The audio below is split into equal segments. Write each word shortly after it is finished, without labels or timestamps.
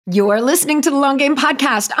You're listening to the Long Game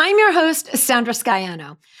Podcast. I'm your host, Sandra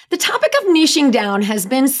Scaiano. The topic of niching down has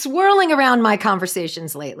been swirling around my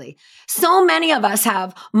conversations lately. So many of us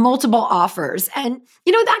have multiple offers, and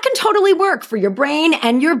that can totally work for your brain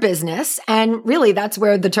and your business. And really, that's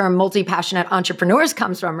where the term multi-passionate entrepreneurs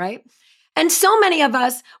comes from, right? And so many of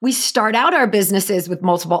us, we start out our businesses with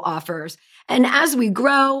multiple offers. And as we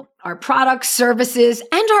grow, our products, services,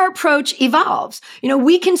 and our approach evolves.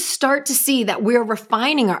 We can start to see that we're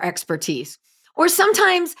refining our expertise, or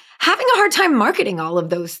sometimes having a hard time marketing all of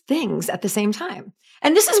those things at the same time.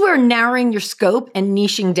 And this is where narrowing your scope and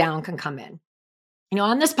niching down can come in.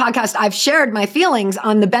 On this podcast, I've shared my feelings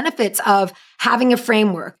on the benefits of having a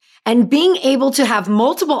framework and being able to have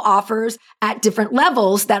multiple offers at different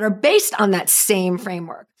levels that are based on that same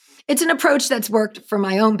framework. It's an approach that's worked for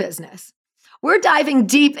my own business. We're diving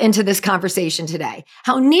deep into this conversation today,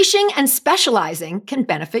 how niching and specializing can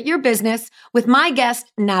benefit your business with my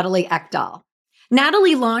guest, Natalie Eckdahl.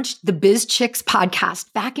 Natalie launched the Biz Chicks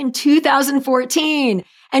podcast back in 2014,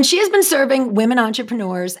 and she has been serving women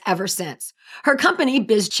entrepreneurs ever since. Her company,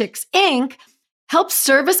 Biz Chicks Inc., helps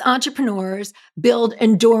service entrepreneurs build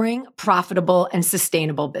enduring, profitable, and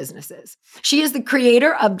sustainable businesses. She is the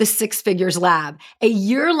creator of the Six Figures Lab, a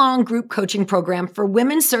year-long group coaching program for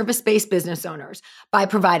women service-based business owners. By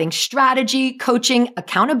providing strategy, coaching,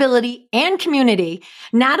 accountability, and community,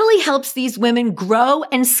 Natalie helps these women grow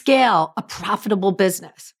and scale a profitable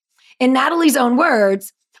business. In Natalie's own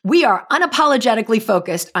words, we are unapologetically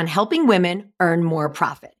focused on helping women earn more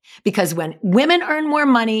profit, because when women earn more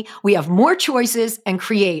money, we have more choices and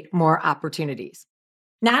create more opportunities.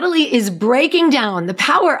 Natalie is breaking down the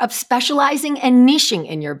power of specializing and niching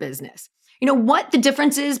in your business. What the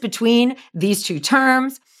difference is between these two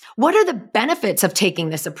terms, what are the benefits of taking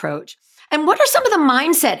this approach, and what are some of the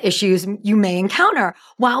mindset issues you may encounter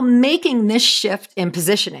while making this shift in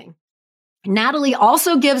positioning. Natalie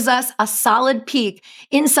also gives us a solid peek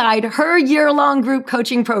inside her year-long group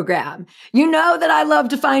coaching program. You know that I love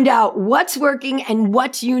to find out what's working and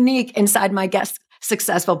what's unique inside my guests'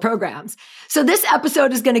 successful programs. So this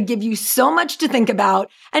episode is going to give you so much to think about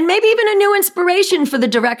and maybe even a new inspiration for the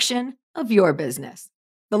direction of your business.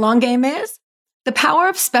 The long game is the power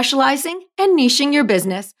of specializing and niching your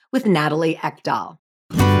business with Natalie Eckdahl.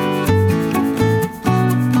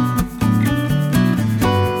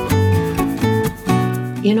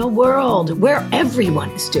 In a world where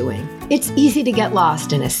everyone is doing, it's easy to get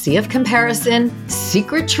lost in a sea of comparison,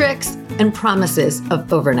 secret tricks, and promises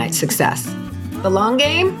of overnight success. The long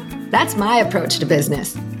game? That's my approach to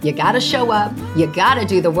business. You gotta show up, you gotta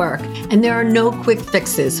do the work, and there are no quick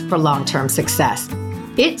fixes for long-term success.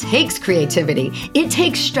 It takes creativity, it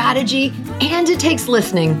takes strategy, and it takes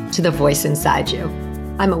listening to the voice inside you.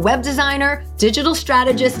 I'm a web designer, digital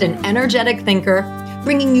strategist, and energetic thinker,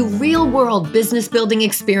 bringing you real-world business-building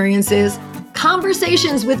experiences,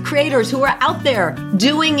 conversations with creators who are out there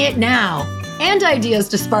doing it now, and ideas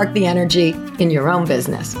to spark the energy in your own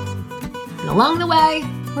business. And along the way,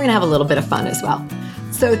 we're going to have a little bit of fun as well.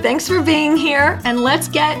 So thanks for being here, and let's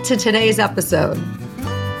get to today's episode.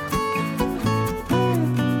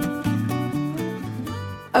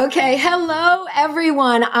 Okay, hello,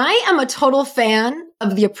 everyone. I am a total fan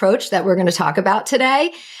of the approach that we're going to talk about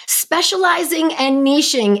today. Specializing and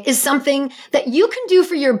niching is something that you can do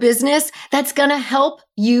for your business that's going to help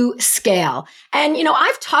you scale. And,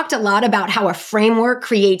 I've talked a lot about how a framework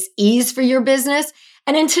creates ease for your business.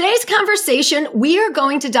 And in today's conversation, we are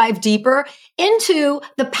going to dive deeper into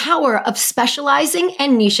the power of specializing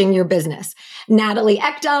and niching your business. Natalie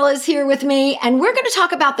Eckdahl is here with me, and we're going to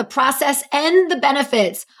talk about the process and the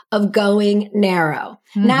benefits of going narrow.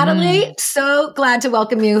 Mm-hmm. Natalie, so glad to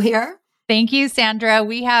welcome you here. Thank you, Sandra.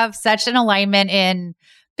 We have such an alignment in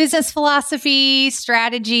business philosophy,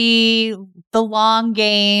 strategy, the long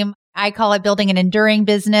game. I call it building an enduring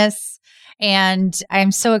business. And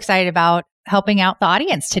I'm so excited about helping out the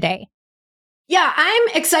audience today. Yeah,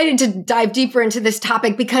 I'm excited to dive deeper into this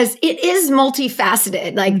topic because it is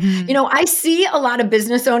multifaceted. I see a lot of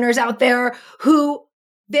business owners out there who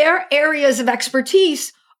their areas of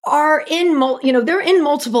expertise are they're in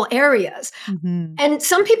multiple areas. Mm-hmm. And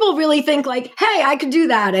some people really think hey, I could do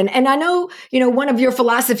that. And I know, one of your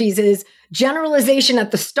philosophies is generalization at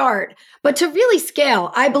the start, but to really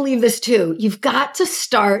scale, I believe this too. You've got to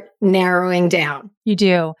start narrowing down. You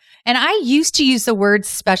do. And I used to use the words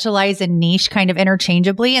specialize and niche kind of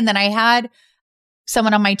interchangeably. And then I had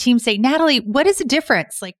someone on my team say, Natalie, what is the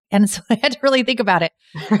difference? And so I had to really think about it.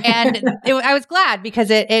 And I was glad because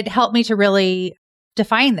it helped me to really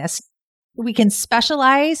define this. We can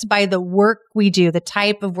specialize by the work we do, the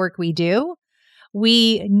type of work we do,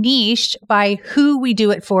 we niched by who we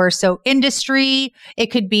do it for. So industry, it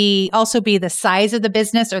could also be the size of the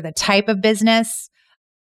business or the type of business.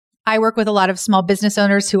 I work with a lot of small business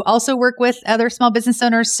owners who also work with other small business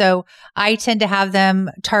owners. So I tend to have them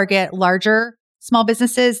target larger small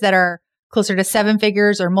businesses that are closer to 7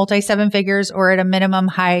 figures or multi-7 figures, or at a minimum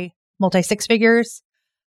high multi-6 figures,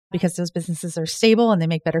 because those businesses are stable and they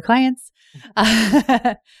make better clients.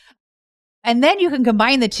 And then you can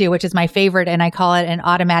combine the two, which is my favorite. And I call it an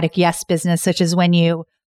automatic yes business, which is when you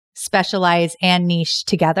specialize and niche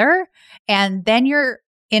together. And then you're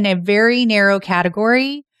in a very narrow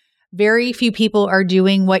category. Very few people are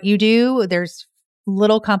doing what you do. There's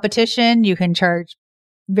little competition. You can charge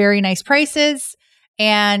very nice prices,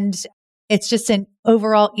 and it's just an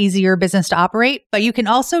overall easier business to operate. But you can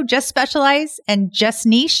also just specialize and just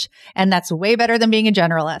niche, and that's way better than being a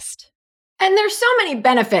generalist. And there's so many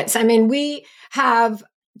benefits. I mean, we have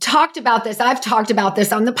talked about this. I've talked about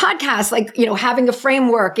this on the podcast, like, having a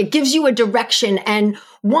framework, it gives you a direction and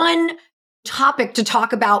one topic to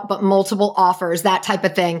talk about, but multiple offers, that type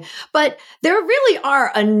of thing. But there really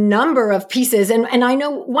are a number of pieces. And I know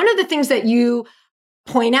one of the things that you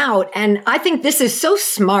point out, and I think this is so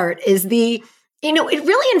smart, is it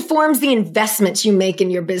really informs the investments you make in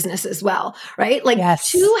your business as well, right? Like,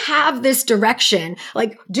 yes. To have this direction,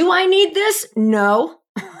 like, do I need this? No.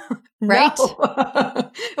 Right.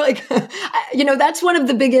 No. That's one of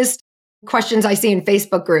the biggest questions I see in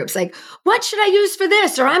Facebook groups. Like, what should I use for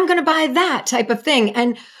this? Or I'm going to buy that type of thing.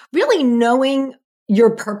 And really knowing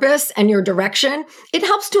your purpose and your direction, it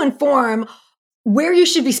helps to inform where you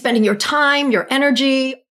should be spending your time, your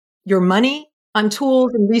energy, your money on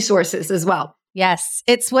tools and resources as well. Yes.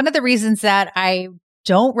 It's one of the reasons that I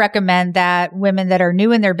don't recommend that women that are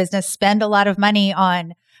new in their business spend a lot of money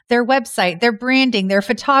on their website, their branding, their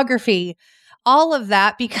photography, all of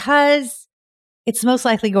that, because it's most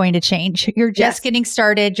likely going to change. You're just getting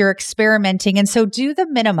started, you're experimenting. And so do the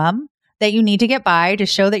minimum that you need to get by to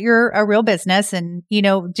show that you're a real business, and,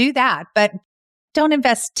 do that. But don't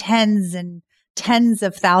invest tens and tens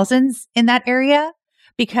of thousands in that area,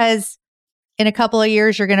 because in a couple of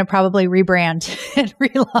years, you're going to probably rebrand and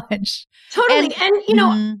relaunch. Totally.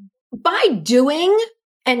 And by doing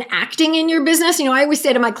and acting in your business, I always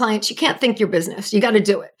say to my clients, you can't think your business. You got to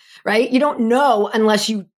do it, right? You don't know unless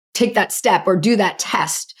you take that step or do that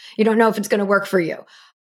test. You don't know if it's going to work for you.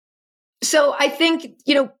 So I think,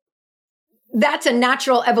 that's a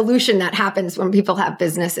natural evolution that happens when people have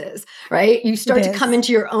businesses, right? You start to come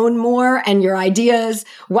into your own more, and your ideas,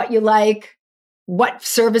 what you like, what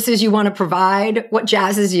services you want to provide, what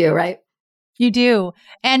jazzes you, right? You do.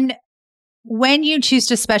 And when you choose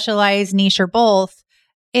to specialize, niche, or both,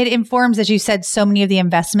 it informs, as you said, so many of the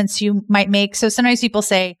investments you might make. So sometimes people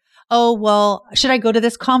say, oh, well, should I go to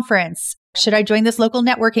this conference? Should I join this local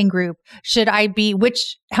networking group?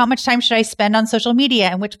 How much time should I spend on social media,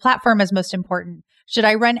 and which platform is most important? Should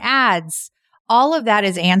I run ads? All of that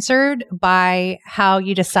is answered by how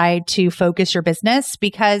you decide to focus your business,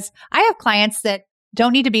 because I have clients that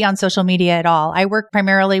don't need to be on social media at all. I work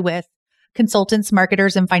primarily with consultants,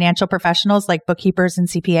 marketers, and financial professionals like bookkeepers and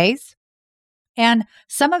CPAs. And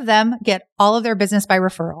some of them get all of their business by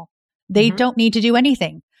referral. They don't need to do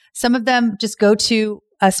anything. Some of them just go to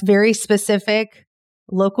a very specific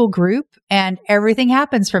local group and everything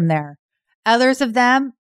happens from there. Others of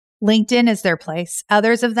them, LinkedIn is their place.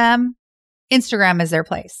 Others of them, Instagram is their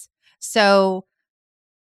place. So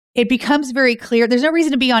it becomes very clear. There's no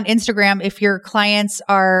reason to be on Instagram if your clients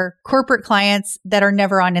are corporate clients that are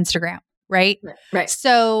never on Instagram, right? Right.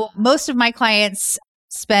 So most of my clients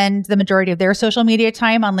spend the majority of their social media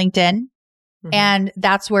time on LinkedIn, and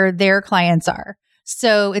that's where their clients are.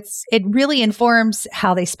 So it really informs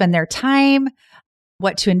how they spend their time,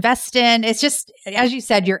 what to invest in. It's just, as you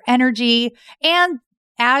said, your energy. And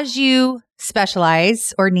as you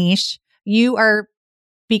specialize or niche, you are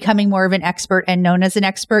becoming more of an expert and known as an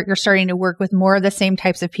expert. You're starting to work with more of the same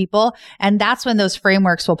types of people. And that's when those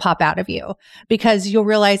frameworks will pop out of you, because you'll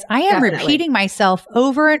realize I am repeating myself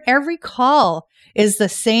over, and every call is the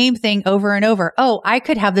same thing over and over. Oh, I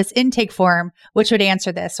could have this intake form, which would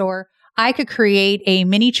answer this, or I could create a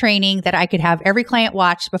mini training that I could have every client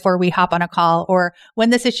watch before we hop on a call, or when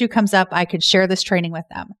this issue comes up, I could share this training with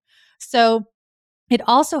them. So it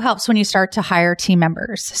also helps when you start to hire team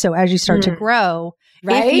members. So as you start to grow,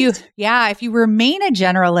 right? If you remain a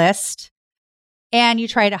generalist and you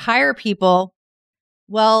try to hire people,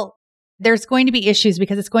 well, there's going to be issues,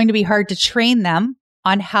 because it's going to be hard to train them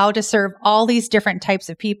on how to serve all these different types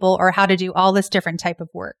of people, or how to do all this different type of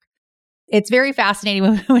work. It's very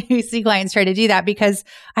fascinating when you see clients try to do that, because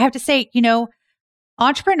I have to say,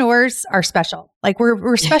 entrepreneurs are special. Like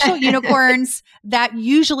we're special unicorns that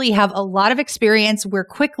usually have a lot of experience. We're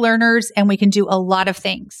quick learners and we can do a lot of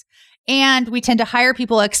things. And we tend to hire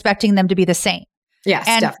people expecting them to be the same. Yes,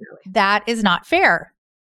 and definitely. That is not fair.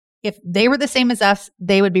 If they were the same as us,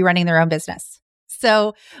 they would be running their own business.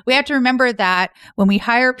 So we have to remember that when we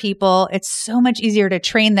hire people, it's so much easier to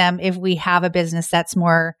train them if we have a business that's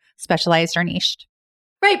more specialized or niched.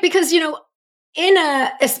 Right. Because, in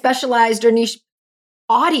a specialized or niche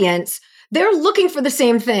audience, they're looking for the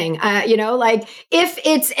same thing. Like if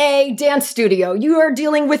it's a dance studio, you are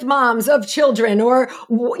dealing with moms of children or,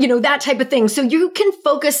 that type of thing. So you can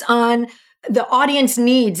focus on the audience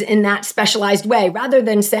needs in that specialized way rather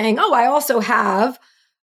than saying, oh, I also have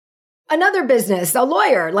another business, a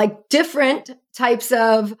lawyer, like different types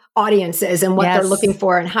of audiences and what they're looking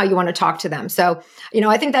for and how you want to talk to them. So,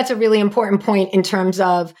 I think that's a really important point in terms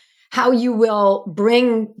of how you will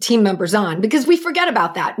bring team members on, because we forget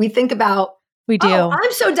about that. We think about, we do. Oh,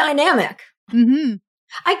 I'm so dynamic. Mm-hmm.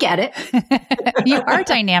 I get it. You are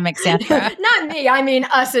dynamic, Sandra. Not me. I mean,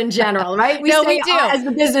 us in general, right? We do. As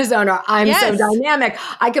the business owner, I'm so dynamic.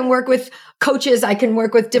 I can work with coaches. I can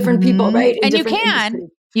work with different people, right? And you can.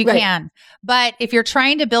 You can. But if you're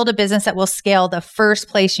trying to build a business that will scale, the first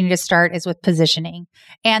place you need to start is with positioning.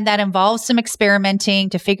 And that involves some experimenting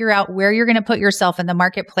to figure out where you're going to put yourself in the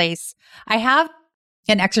marketplace. I have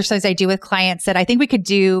an exercise I do with clients that I think we could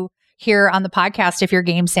do here on the podcast if you're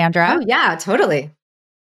game, Sandra. Oh, yeah, totally.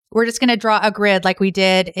 We're just going to draw a grid like we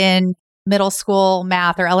did in middle school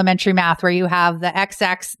math or elementary math, where you have the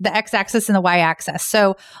x-axis and the y-axis.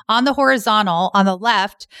 So on the horizontal, on the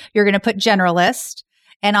left, you're going to put generalist.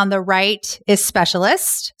 And on the right is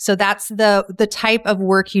specialist. So that's the type of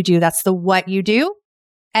work you do. That's the what you do.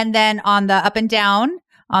 And then on the up and down,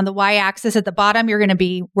 on the y-axis at the bottom, you're going to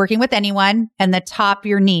be working with anyone. And the top,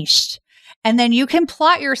 you're niched. And then you can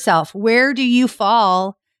plot yourself. Where do you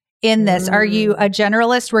fall in this? Are you a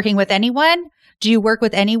generalist working with anyone? Do you work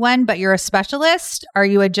with anyone, but you're a specialist? Are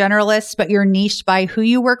you a generalist, but you're niched by who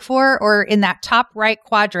you work for? Or in that top right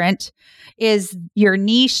quadrant is you're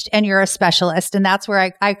niched and you're a specialist. And that's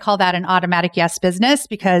where I call that an automatic yes business,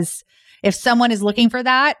 because if someone is looking for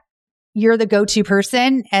that, you're the go-to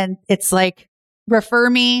person. And it's like, refer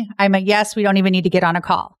me. I'm a yes. We don't even need to get on a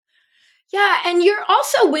call. Yeah. And you're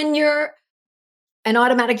also, when you're an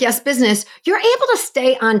automatic yes business, you're able to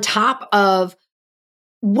stay on top of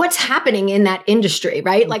what's happening in that industry,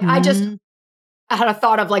 right? Like I had a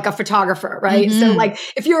thought of like a photographer, right? So like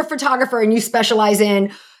if you're a photographer and you specialize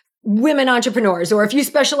in women entrepreneurs, or if you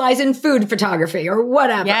specialize in food photography or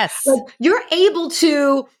whatever, like you're able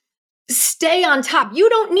to stay on top. You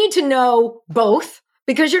don't need to know both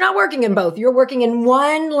because you're not working in both. You're working in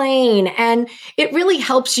one lane, and it really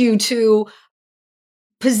helps you to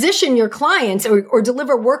position your clients or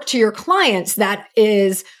deliver work to your clients that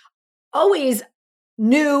is always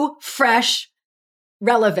new, fresh,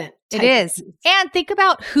 relevant. It is. And think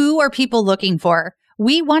about, who are people looking for?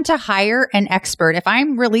 We want to hire an expert. If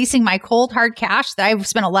I'm releasing my cold, hard cash that I've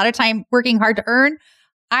spent a lot of time working hard to earn,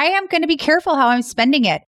 I am going to be careful how I'm spending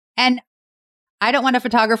it. And I don't want a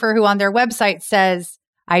photographer who on their website says,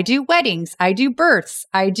 I do weddings, I do births,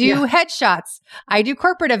 I do headshots, I do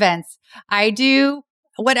corporate events, I do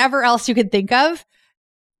whatever else you could think of.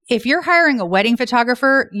 If you're hiring a wedding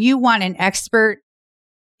photographer, you want an expert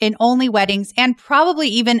in only weddings, and probably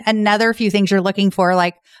even another few things you're looking for,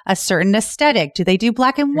 like a certain aesthetic. Do they do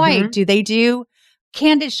black and white? Do they do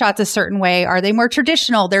candid shots a certain way? Are they more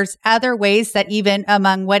traditional? There's other ways that even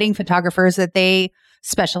among wedding photographers that they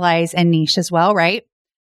specialize and niche as well, right?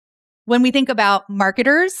 When we think about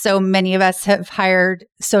marketers, so many of us have hired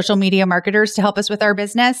social media marketers to help us with our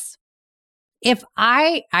business. If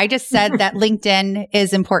I just said that LinkedIn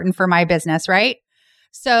is important for my business, right?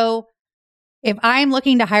 So if I'm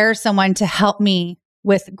looking to hire someone to help me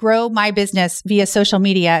with grow my business via social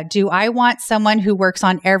media, do I want someone who works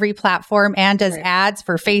on every platform and does ads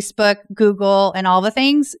for Facebook, Google, and all the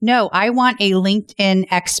things? No, I want a LinkedIn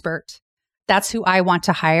expert. That's who I want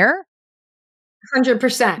to hire.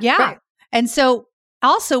 100%. Yeah. Right. And so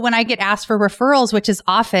also when I get asked for referrals, which is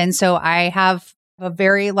often, so I have a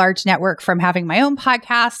very large network from having my own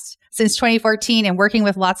podcast since 2014 and working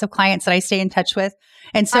with lots of clients that I stay in touch with.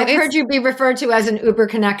 And so I've heard you be referred to as an Uber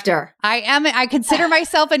connector. I consider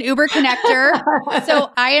myself an Uber connector.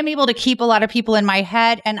 So I am able to keep a lot of people in my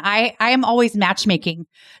head, and I am always matchmaking.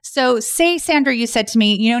 So say, Sandra, you said to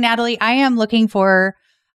me, Natalie, I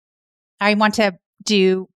want to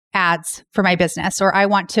do ads for my business, or I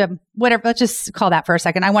want to, whatever, let's just call that for a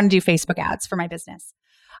second. I want to do Facebook ads for my business.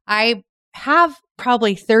 I have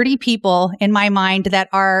probably 30 people in my mind that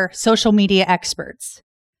are social media experts.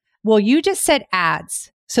 Well, you just said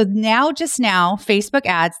ads. So just now, Facebook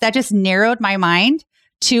ads, that just narrowed my mind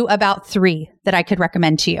to about 3 that I could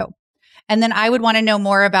recommend to you. And then I would want to know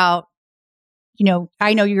more about,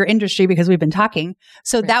 I know your industry because we've been talking.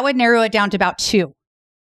 So Right. That would narrow it down to about 2.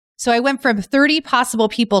 So I went from 30 possible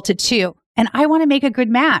people to 2. And I want to make a good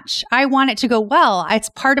match. I want it to go well. It's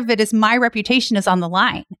part of it is my reputation is on the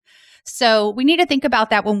line. So we need to think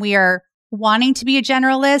about that when we are wanting to be a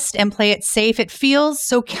generalist and play it safe. It feels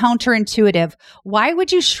so counterintuitive. Why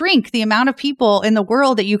would you shrink the amount of people in the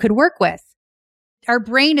world that you could work with? Our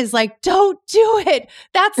brain is like, don't do it.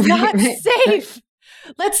 That's not safe.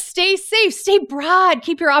 Let's stay safe, stay broad,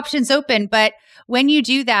 keep your options open. But when you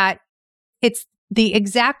do that, it's the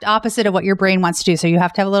exact opposite of what your brain wants to do. So you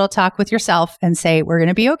have to have a little talk with yourself and say, we're going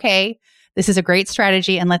to be okay. This is a great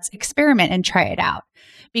strategy and let's experiment and try it out.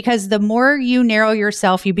 Because the more you narrow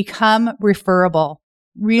yourself, you become referable,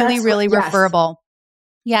 really referable.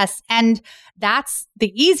 Yes. And that's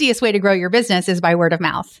the easiest way to grow your business is by word of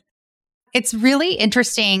mouth. It's really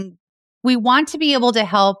interesting. We want to be able to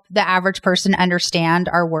help the average person understand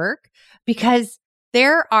our work because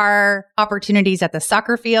there are opportunities at the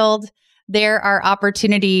soccer field. There are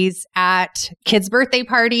opportunities at kids' birthday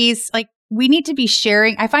parties. Like we need to be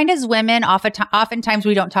sharing. I find as women, oftentimes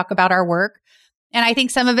we don't talk about our work. And I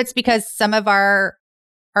think some of it's because some of our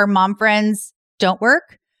mom friends don't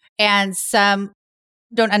work and some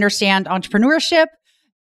don't understand entrepreneurship.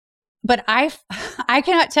 But I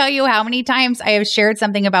cannot tell you how many times I have shared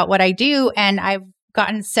something about what I do and I've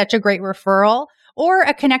gotten such a great referral or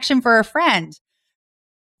a connection for a friend.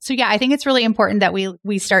 So yeah, I think it's really important that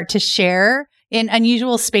we start to share in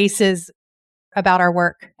unusual spaces about our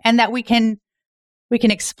work and that we can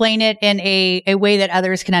explain it in a way that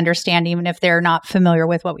others can understand, even if they're not familiar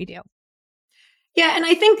with what we do. Yeah. And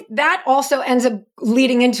I think that also ends up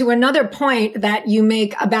leading into another point that you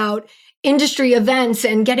make about industry events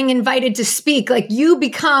and getting invited to speak. Like you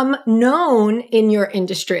become known in your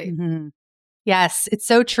industry. Mm-hmm. Yes, it's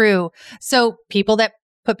so true. So people that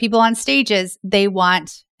put people on stages, they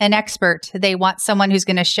want an expert. They want someone who's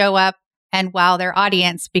going to show up and wow their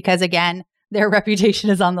audience because again, their reputation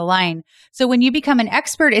is on the line. So when you become an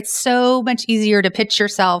expert, it's so much easier to pitch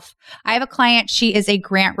yourself. I have a client, she is a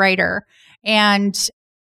grant writer and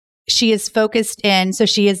she is focused so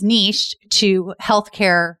she is niched to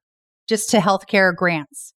healthcare, just to healthcare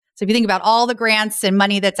grants. So if you think about all the grants and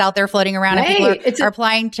money that's out there floating around and people are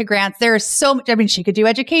applying to grants, there is so much. I mean, she could do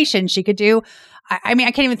education. She could do, I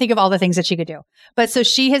can't even think of all the things that she could do. But so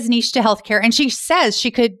she has niched to healthcare and she says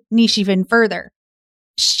she could niche even further.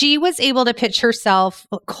 She was able to pitch herself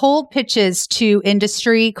cold pitches to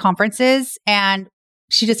industry conferences and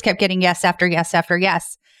she just kept getting yes after yes after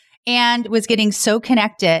yes and was getting so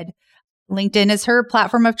connected. LinkedIn is her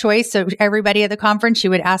platform of choice. So everybody at the conference, she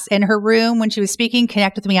would ask in her room when she was speaking,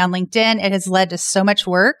 connect with me on LinkedIn. It has led to so much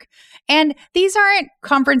work. And these aren't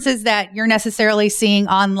conferences that you're necessarily seeing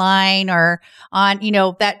online or on,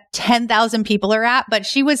 that 10,000 people are at, but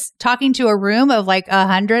she was talking to a room of like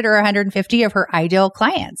 100 or 150 of her ideal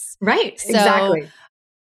clients. Right. Exactly.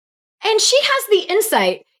 And she has the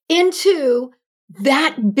insight into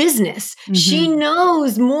that business. Mm-hmm. She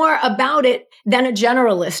knows more about it than a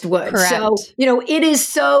generalist would. Correct. So, it is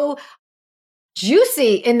so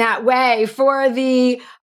juicy in that way for the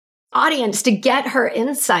audience to get her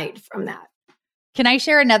insight from that. Can I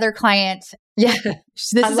share another client? Yeah.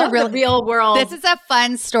 This is a real world. This is a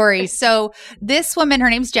fun story. So this woman, her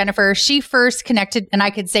name's Jennifer. She first connected, and I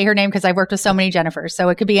could say her name because I've worked with so many Jennifers. So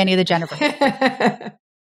it could be any of the Jennifers.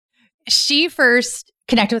 She first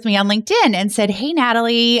connected with me on LinkedIn and said, "Hey,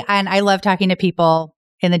 Natalie." And I love talking to people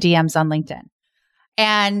in the DMs on LinkedIn.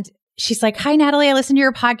 And she's like, "Hi, Natalie. I listened to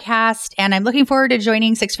your podcast and I'm looking forward to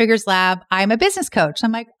joining Six Figures Lab. I'm a business coach."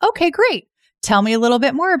 I'm like, "Okay, great. Tell me a little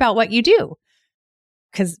bit more about what you do."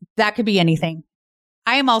 Because that could be anything.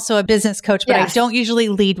 I am also a business coach, but yes. I don't usually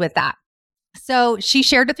lead with that. So she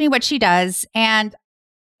shared with me what she does. And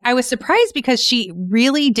I was surprised because she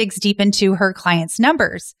really digs deep into her clients'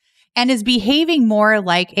 numbers and is behaving more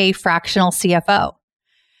like a fractional CFO.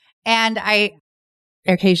 And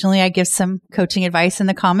occasionally I give some coaching advice in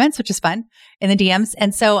the comments, which is fun, in the DMs.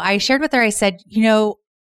 And so I shared with her, I said,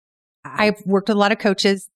 I've worked with a lot of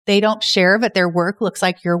coaches. They don't share, but their work looks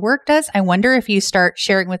like your work does. I wonder if you start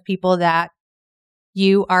sharing with people that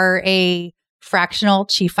you are a fractional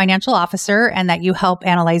chief financial officer and that you help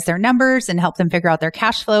analyze their numbers and help them figure out their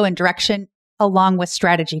cash flow and direction along with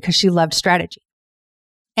strategy, because she loved strategy.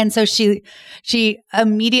 And so she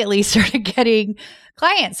immediately started getting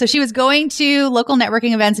clients. So she was going to local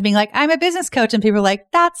networking events and being like, I'm a business coach. And people were like,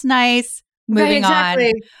 that's nice. Moving on.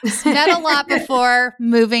 Met a lot before,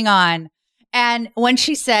 moving on. And when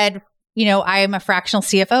she said, I am a fractional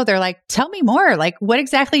CFO, they're like, tell me more. Like, what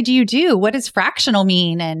exactly do you do? What does fractional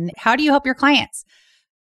mean? And how do you help your clients?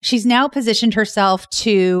 She's now positioned herself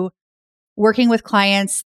to working with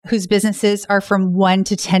clients whose businesses are from 1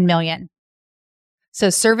 to 10 million. So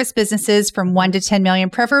service businesses from 1 to 10 million,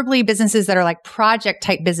 preferably businesses that are like project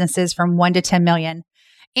type businesses from 1 to 10 million.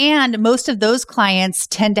 And most of those clients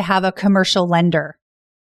tend to have a commercial lender.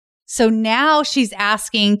 So now she's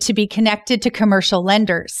asking to be connected to commercial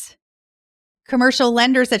lenders. Commercial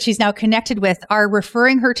lenders that she's now connected with are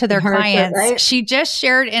referring her to their clients. Right? She just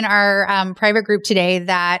shared in our private group today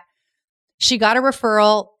that she got a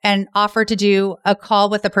referral and offered to do a call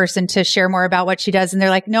with a person to share more about what she does. And they're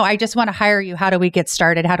like, no, I just want to hire you. How do we get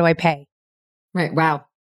started? How do I pay? Right. Wow.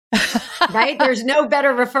 Right. There's no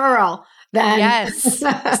better referral than. Yes.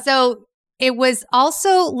 So it was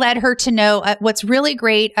also led her to know what's really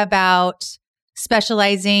great about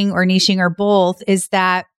specializing or niching or both is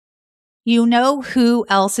that you know who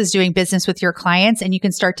else is doing business with your clients and you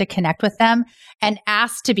can start to connect with them and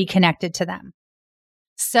ask to be connected to them.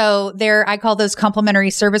 So I call those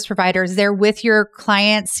complementary service providers. They're with your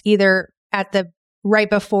clients either at the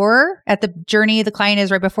journey the client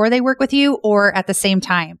is right before they work with you or at the same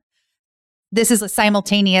time. This is a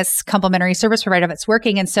simultaneous complementary service provider that's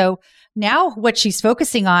working. And so now what she's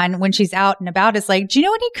focusing on when she's out and about is like, do you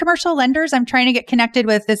know any commercial lenders? I'm trying to get connected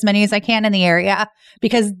with as many as I can in the area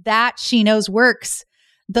because that she knows works.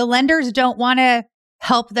 The lenders don't want to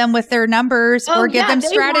help them with their numbers or give them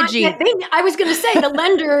strategy. I was going to say the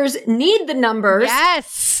lenders need the numbers.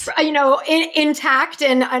 Yes. Intact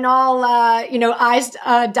and all, I's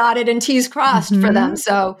dotted and T's crossed for them.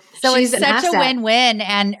 So it's such a win-win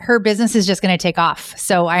and her business is just going to take off.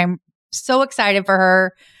 So I'm so excited for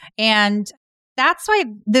her. And that's why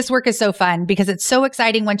this work is so fun because it's so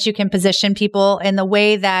exciting once you can position people in the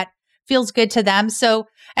way that feels good to them. So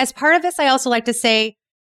as part of this, I also like to say,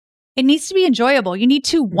 it needs to be enjoyable. You need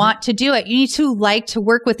to want to do it. You need to like to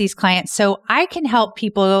work with these clients. So I can help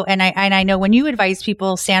people. And I know when you advise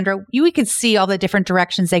people, Sandra, we could see all the different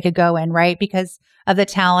directions they could go in, right? Because of the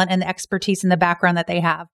talent and the expertise and the background that they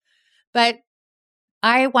have. But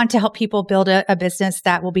I want to help people build a business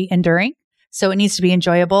that will be enduring. So it needs to be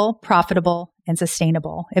enjoyable, profitable, and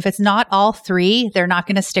sustainable. If it's not all three, they're not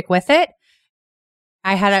going to stick with it.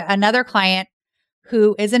 I had another client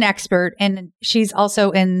who is an expert and she's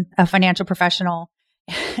also a financial professional.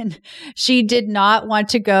 And she did not want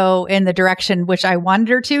to go in the direction which I wanted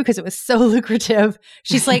her to because it was so lucrative.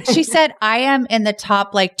 She said, I am in the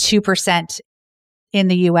top 2% in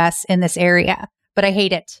the US in this area, but I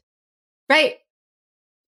hate it. Right.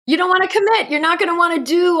 You don't want to commit. You're not going to want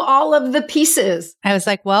to do all of the pieces. I was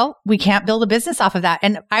like, well, we can't build a business off of that.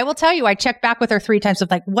 And I will tell you, I checked back with her 3 times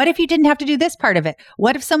of what if you didn't have to do this part of it?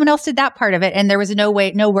 What if someone else did that part of it? And there was no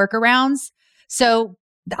workarounds. So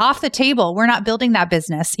off the table, we're not building that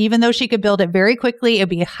business. Even though she could build it very quickly, it'd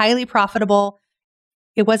be highly profitable.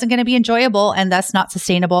 It wasn't going to be enjoyable and thus not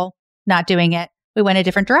sustainable, not doing it. We went a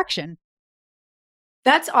different direction.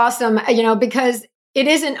 That's awesome. Because it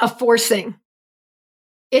isn't a forcing.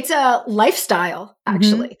 It's a lifestyle,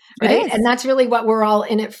 actually, right? And that's really what we're all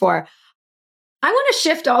in it for. I want to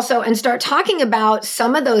shift also and start talking about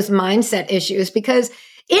some of those mindset issues because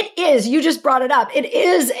it is, you just brought it up, it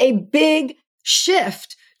is a big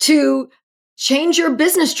shift to change your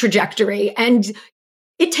business trajectory. And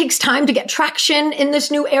it takes time to get traction in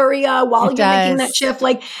this new area while you're making that shift.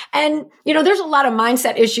 There's a lot of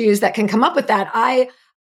mindset issues that can come up with that. I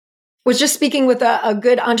was just speaking with a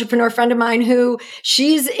good entrepreneur friend of mine who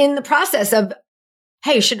she's in the process of,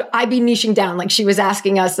 hey, should I be niching down? She was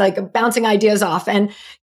asking us, bouncing ideas off. And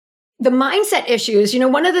the mindset issues,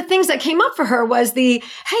 one of the things that came up for her was hey,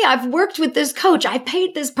 I've worked with this coach. I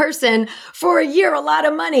paid this person for a year, a lot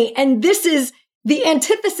of money. And this is the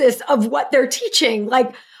antithesis of what they're teaching.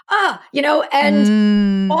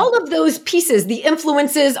 All of those pieces, the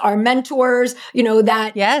influences, our mentors,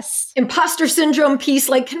 that imposter syndrome piece.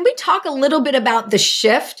 Can we talk a little bit about the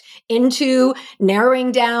shift into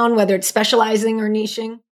narrowing down, whether it's specializing or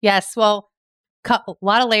niching? Yes. Well, a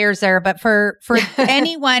lot of layers there, but for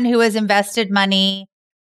anyone who has invested money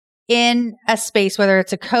in a space, whether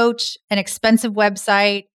it's a coach, an expensive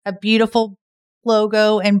website, a beautiful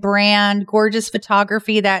logo and brand, gorgeous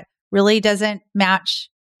photography that really doesn't match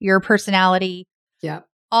your personality. Yeah.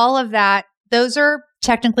 All of that, those are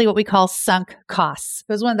technically what we call sunk costs.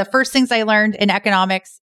 It was one of the first things I learned in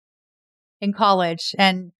economics. in college,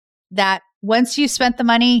 and that once you spent the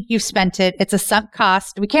money, you've spent it. It's a sunk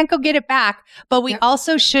cost. We can't go get it back, but we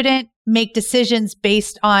also shouldn't make decisions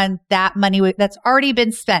based on that money that's already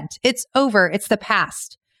been spent. It's over. It's the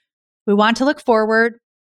past. We want to look forward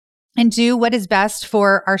and do what is best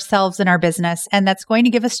for ourselves and our business. And that's going to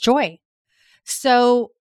give us joy.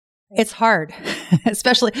 So it's hard,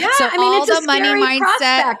 especially. Yeah, so I mean, all it's the a money scary mindset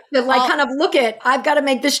prospect to kind of look at, I've got to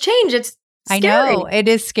make this change. It's scary. I know it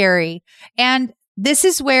is scary. And this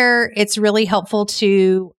is where it's really helpful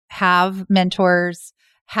to have mentors,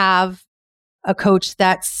 have a coach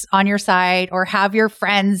that's on your side, or have your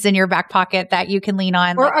friends in your back pocket that you can lean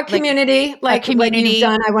on. Or a community, like what you've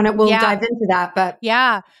done. We'll dive into that. But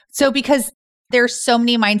yeah. So because there's so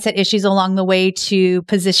many mindset issues along the way to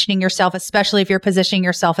positioning yourself, especially if you're positioning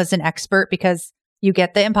yourself as an expert, because you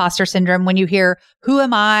get the imposter syndrome when you hear, who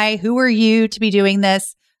am I? Who are you to be doing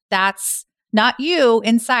this? That's not you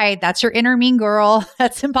inside. That's your inner mean girl.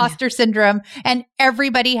 That's imposter syndrome. And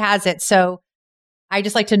everybody has it. So I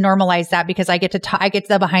just like to normalize that, because I get to I get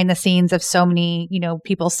the behind the scenes of so many,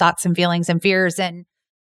 people's thoughts and feelings and fears. And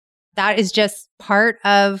that is just part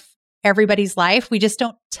of everybody's life. We just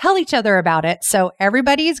don't tell each other about it. So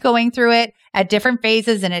everybody is going through it at different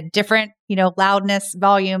phases and at different, loudness,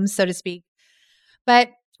 volumes, so to speak. But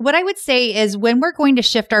what I would say is, when we're going to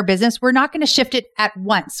shift our business, we're not going to shift it at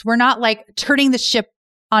once. We're not like turning the ship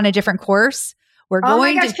on a different course. We're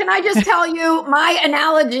going to. Can I just tell you, my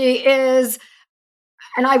analogy is,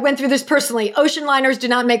 and I went through this personally, ocean liners do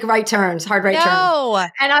not make right turns, hard right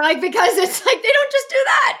turns. And because it's like, they don't just do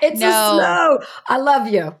that. It's a slow. I love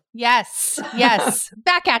you. Yes.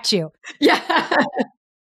 Back at you. Yeah.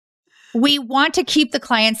 We want to keep the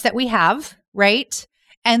clients that we have, right?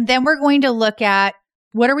 And then we're going to look at,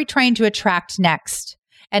 what are we trying to attract next?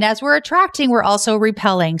 And as we're attracting, we're also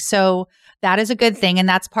repelling. So that is a good thing. And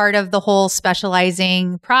that's part of the whole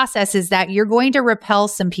specializing process, is that you're going to repel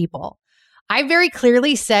some people. I very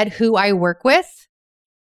clearly said who I work with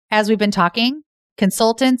as we've been talking: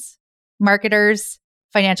 consultants, marketers,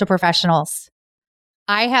 financial professionals.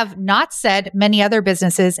 I have not said many other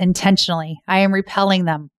businesses intentionally. I am repelling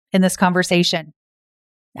them in this conversation.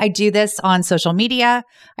 I do this on social media.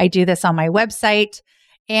 I do this on my website.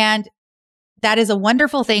 And that is a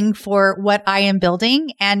wonderful thing for what I am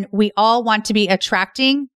building. And we all want to be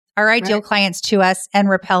attracting our ideal clients to us and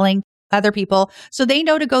repelling other people, so they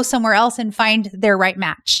know to go somewhere else and find their right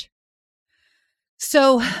match.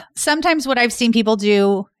 So sometimes what I've seen people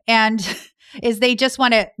do is they just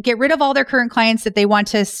want to get rid of all their current clients that they want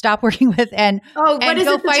to stop working with. What is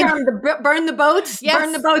it, the term? Burn the boats? Yes.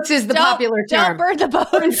 Burn the boats is the popular term. Don't burn the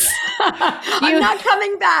boats. I'm not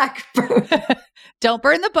coming back. Don't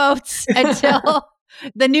burn the boats until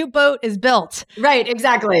the new boat is built. Right,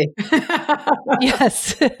 exactly.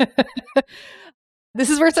 Yes. This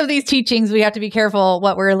is where some of these teachings, we have to be careful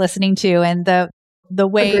what we're listening to, and the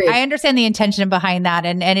way. Agreed. I understand the intention behind that.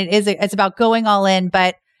 And it's about going all in.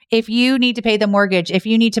 But if you need to pay the mortgage, if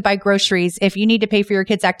you need to buy groceries, if you need to pay for your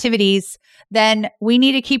kids' activities, then we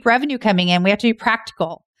need to keep revenue coming in. We have to be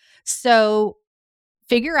practical. So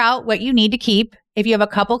figure out what you need to keep. If you have a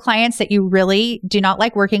couple clients that you really do not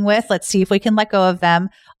like working with, let's see if we can let go of them.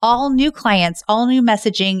 All new clients, all new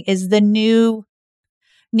messaging is the new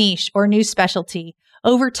niche or new specialty.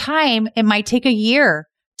 Over time, it might take a year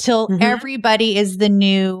till everybody is the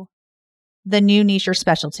new niche or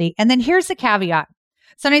specialty. And then here's the caveat.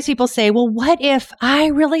 Sometimes people say, well, what if I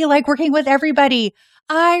really like working with everybody?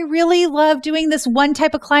 I really love doing this one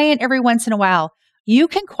type of client every once in a while. You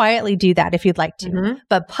can quietly do that if you'd like to,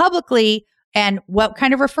 but publicly, and what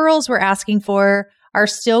kind of referrals we're asking for are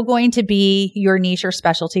still going to be your niche or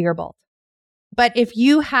specialty, or both. But if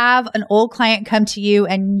you have an old client come to you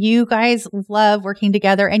and you guys love working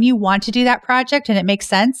together and you want to do that project and it makes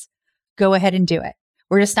sense, go ahead and do it.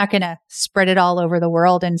 We're just not going to spread it all over the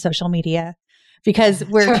world in social media, because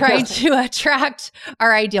we're trying to attract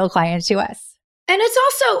our ideal client to us. And it's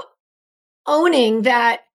also owning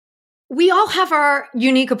that we all have our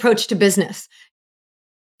unique approach to business.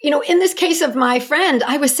 In this case of my friend,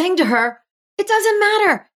 I was saying to her, it doesn't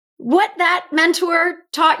matter. What that mentor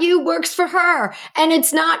taught you works for her. And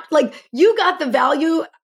it's not like you got the value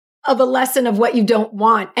of a lesson of what you don't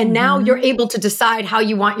want. And now you're able to decide how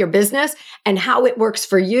you want your business and how it works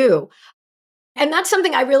for you. And that's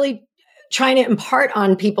something I really try to impart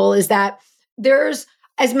on people, is that there's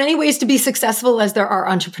as many ways to be successful as there are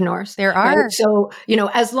entrepreneurs. There are. Right? So,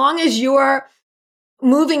 as long as you're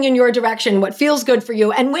moving in your direction, what feels good for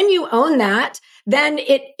you. And when you own that, then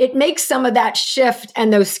it makes some of that shift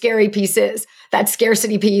and those scary pieces, that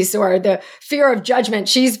scarcity piece or the fear of judgment.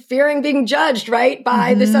 She's fearing being judged, right,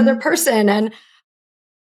 by this other person. And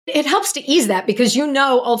it helps to ease that because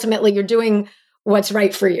ultimately you're doing what's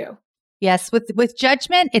right for you. Yes. With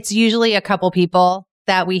judgment, it's usually a couple people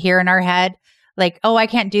that we hear in our head. Like, oh, I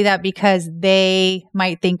can't do that because they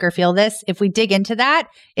might think or feel this. If we dig into that,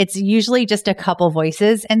 it's usually just a couple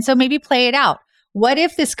voices. And so maybe play it out. What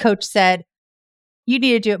if this coach said, you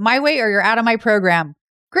need to do it my way or you're out of my program?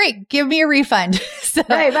 Great. Give me a refund. So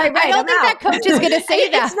right. I don't think that coach is going to say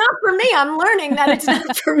that. It's not for me. I'm learning that it's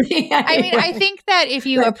not for me. Anyway. I mean, I think that if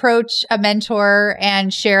you approach a mentor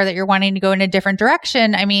and share that you're wanting to go in a different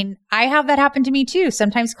direction, I mean, I have that happen to me too.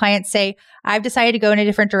 Sometimes clients say, I've decided to go in a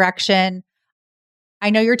different direction. I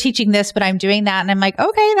know you're teaching this, but I'm doing that. And I'm like,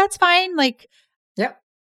 okay, that's fine. Like,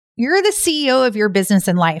 you're the CEO of your business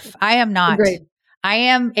and life. I am not. Agreed. I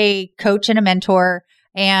am a coach and a mentor,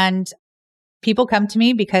 and people come to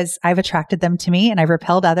me because I've attracted them to me and I've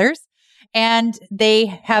repelled others, and they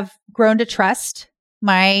have grown to trust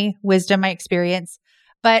my wisdom, my experience,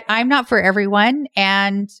 but I'm not for everyone.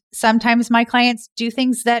 And sometimes my clients do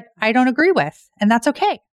things that I don't agree with, and that's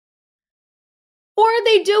okay. Or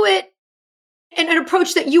they do it in an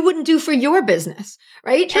approach that you wouldn't do for your business,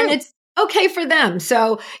 right? True. And it's okay for them.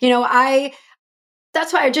 So,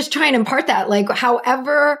 that's why I just try and impart that, like,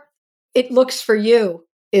 however it looks for you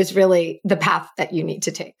is really the path that you need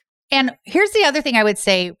to take. And here's the other thing I would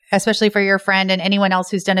say, especially for your friend and anyone else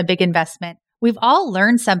who's done a big investment. We've all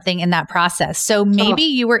learned something in that process. So maybe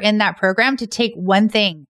you were in that program to take one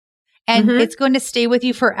thing and it's going to stay with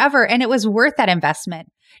you forever. And it was worth that investment.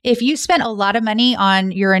 If you spent a lot of money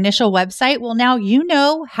on your initial website, well, now you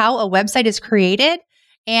know how a website is created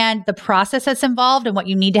and the process that's involved and what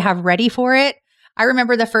you need to have ready for it. I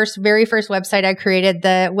remember the very first website I created,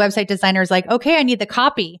 the website designer is like, okay, I need the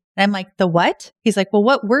copy. And I'm like, the what? He's like, well,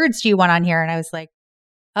 what words do you want on here? And I was like,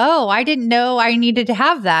 oh, I didn't know I needed to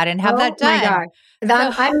have that and have that done. My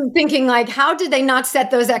God. I'm thinking, like, how did they not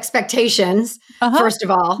set those expectations, first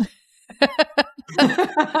of all?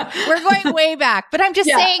 We're going way back, but I'm just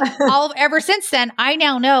saying ever since then, I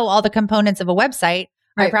now know all the components of a website.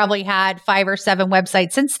 Right. I probably had 5 or 7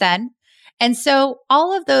 websites since then. And so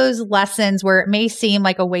all of those lessons where it may seem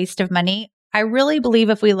like a waste of money, I really believe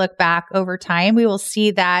if we look back over time, we will see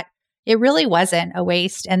that it really wasn't a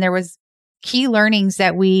waste. And there was key learnings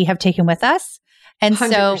that we have taken with us. And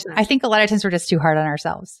 100%. So I think a lot of times we're just too hard on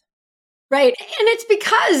ourselves. Right. And it's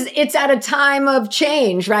because it's at a time of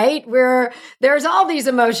change, right? Where there's all these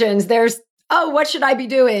emotions. There's, what should I be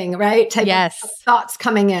doing? Right. Type of thoughts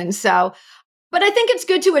coming in. So, but I think it's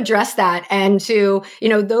good to address that and to,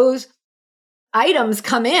 those items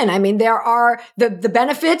come in. I mean, there are the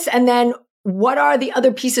benefits, and then what are the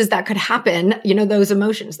other pieces that could happen, those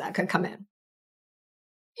emotions that could come in.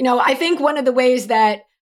 I think one of the ways that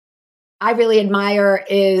I really admire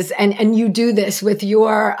is, and you do this with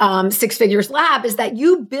your Six Figures Lab, is that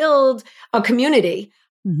you build a community.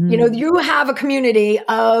 You have a community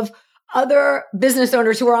of other business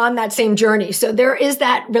owners who are on that same journey. So there is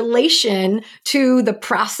that relation to the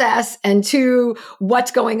process and to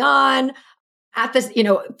what's going on at this,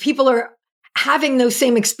 people are having those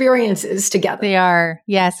same experiences together. They are.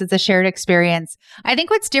 Yes, it's a shared experience. I think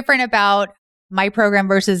what's different about my program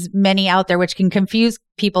versus many out there, which can confuse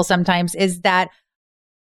people sometimes, is that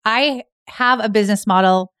I have a business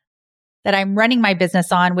model that I'm running my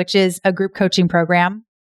business on, which is a group coaching program,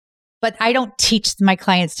 but I don't teach my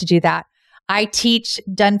clients to do that. I teach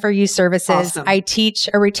done for you services. Awesome. I teach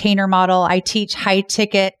a retainer model. I teach high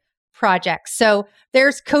ticket projects. So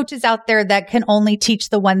there's coaches out there that can only teach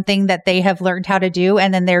the one thing that they have learned how to do,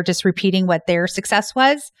 and then they're just repeating what their success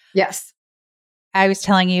was. Yes. I was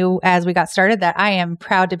telling you as we got started that I am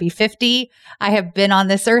proud to be 50. I have been on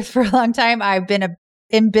this earth for a long time. I've been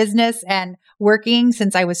in business and working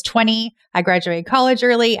since I was 20. I graduated college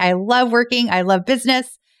early. I love working. I love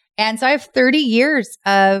business. And so I have 30 years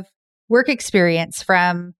of work experience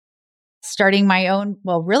from starting my own.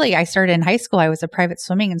 Well, really, I started in high school. I was a private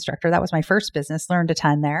swimming instructor. That was my first business, learned a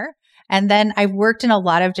ton there. And then I've worked in a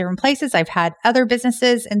lot of different places. I've had other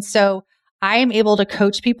businesses. And so I'm able to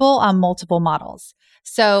coach people on multiple models.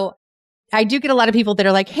 So I do get a lot of people that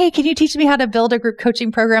are like, hey, can you teach me how to build a group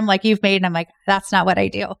coaching program like you've made? And I'm like, that's not what I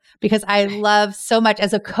do, because I love so much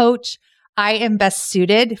as a coach. I am best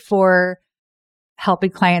suited for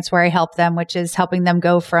helping clients where I help them, which is helping them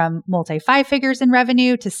go from multi 5 figures in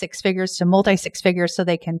revenue to 6 figures to multi 6 figures so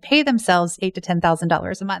they can pay themselves $8,000 to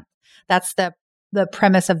 $10,000 a month. That's the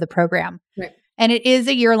premise of the program. Right. And it is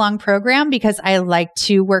a year-long program because I like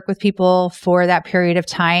to work with people for that period of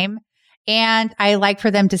time. And I like for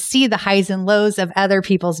them to see the highs and lows of other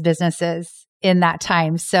people's businesses in that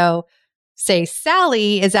time. So say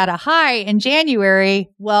Sally is at a high in January.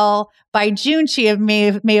 Well, by June, she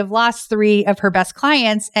may have lost 3 of her best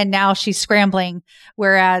clients, and now she's scrambling.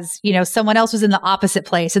 Whereas, someone else was in the opposite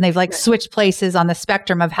place, and they've switched places on the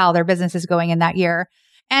spectrum of how their business is going in that year.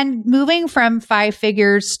 And moving from 5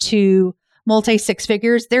 figures to multi 6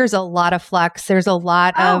 figures, there's a lot of flux. There's a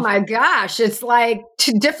lot of, oh my gosh, it's like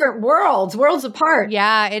 2 different worlds apart.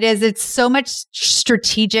 Yeah, it is. It's so much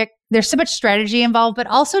strategic. There's so much strategy involved, but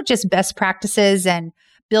also just best practices and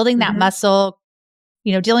building that muscle,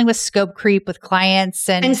 dealing with scope creep with clients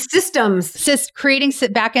and systems, creating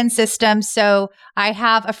back-end systems. So I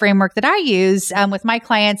have a framework that I use with my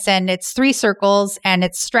clients, and it's 3 circles, and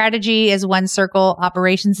it's strategy is 1 circle,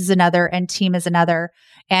 operations is another, and team is another.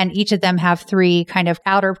 And each of them have 3 kind of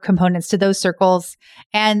outer components to those circles.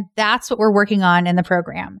 And that's what we're working on in the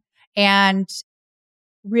program. And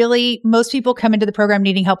really, most people come into the program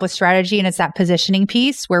needing help with strategy, and it's that positioning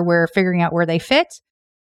piece where we're figuring out where they fit.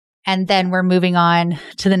 And then we're moving on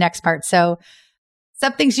to the next part. So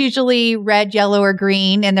something's usually red, yellow, or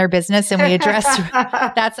green in their business, and we address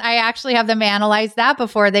I actually have them analyze that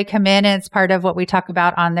before they come in. And it's part of what we talk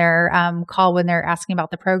about on their call when they're asking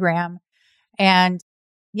about the program. And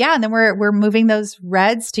and then we're moving those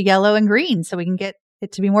reds to yellow and green so we can get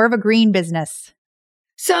it to be more of a green business.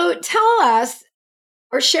 So tell us,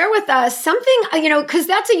 or share with us something, because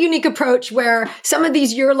that's a unique approach where some of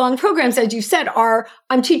these year-long programs, as you said,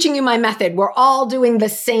 I'm teaching you my method. We're all doing the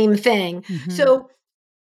same thing. So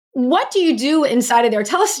what do you do inside of there?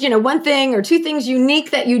 Tell us, 1 thing or 2 things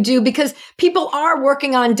unique that you do, because people are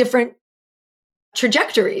working on different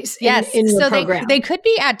trajectories in your program. They could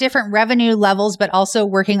be at different revenue levels, but also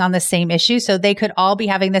working on the same issue. So they could all be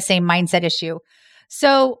having the same mindset issue.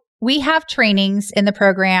 So we have trainings in the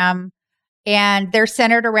program, and they're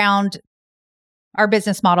centered around our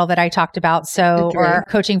business model that I talked about. So, or our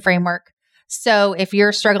coaching framework. So if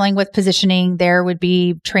you're struggling with positioning, there would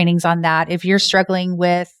be trainings on that. If you're struggling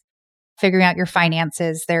with figuring out your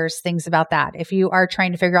finances, there's things about that. If you are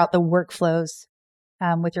trying to figure out the workflows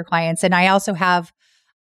with your clients. And I've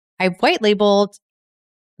white labeled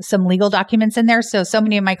some legal documents in there. So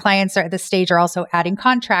many of my clients are at this stage are also adding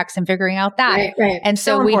contracts and figuring out that. Right. And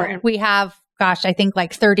so we have, I think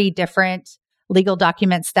like 30 different legal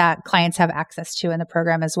documents that clients have access to in the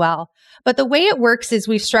program as well. But the way it works is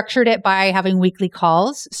we've structured it by having weekly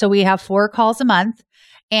calls. So we have 4 calls a month.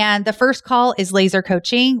 And the first call is laser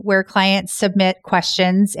coaching, where clients submit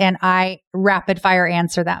questions and I rapid fire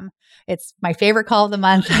answer them. It's my favorite call of the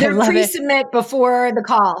month. They pre-submit before the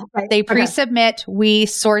call. Right? They pre-submit. We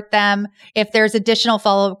sort them. If there's additional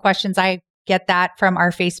follow-up questions, I get that from our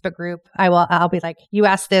Facebook group. I'll be like, you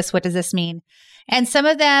asked this, what does this mean? And some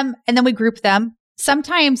of them, and then we group them.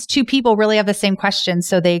 Sometimes 2 people really have the same question,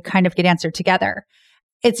 so they kind of get answered together.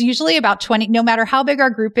 It's usually about 20, no matter how big our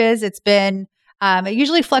group is, it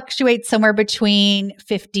usually fluctuates somewhere between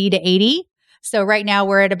 50 to 80. So right now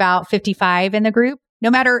we're at about 55 in the group. No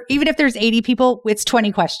matter, even if there's 80 people, it's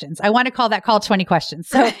 20 questions. I want to call that call 20 questions.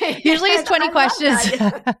 So usually it's 20 questions.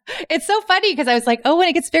 It's so funny because I was like, when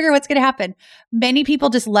it gets bigger, what's going to happen? Many people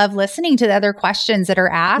just love listening to the other questions that are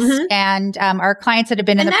asked. And our clients that have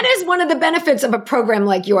been that is one of the benefits of a program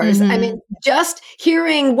like yours. I mean, just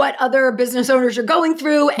hearing what other business owners are going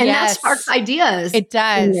through, and that sparks ideas. It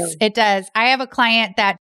does. It does. I have a client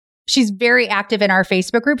that she's very active in our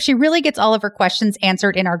Facebook group. She really gets all of her questions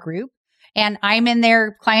answered in our group. And I'm in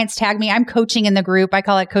there, clients tag me. I'm coaching in the group. I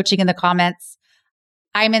call it coaching in the comments.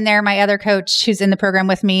 I'm in there. My other coach who's in the program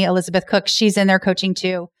with me, Elizabeth Cook, she's in there coaching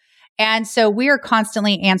too. And so we are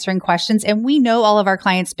constantly answering questions, and we know all of our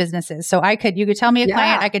clients' businesses. So you could tell me a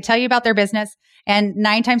client, I could tell you about their business, and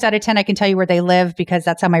 9 times out of 10, I can tell you where they live because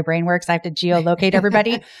that's how my brain works. I have to geolocate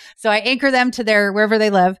everybody. So I anchor them to wherever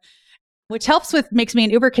they live. Which makes me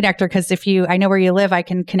an Uber connector, because I know where you live, I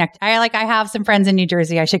can connect. I have some friends in New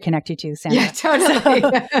Jersey I should connect you to, Sandra. Yeah,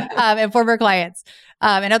 totally. And former clients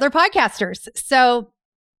and other podcasters. So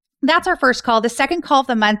that's our first call. The second call of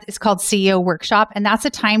the month is called CEO Workshop. And that's a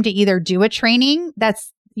time to either do a training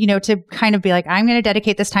that's, to kind of be like, I'm going to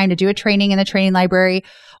dedicate this time to do a training in the training library,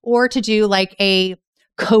 or to do like a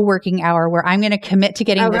co-working hour where I'm going to commit to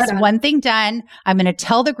getting this one thing done. I'm going to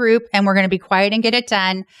tell the group, and we're going to be quiet and get it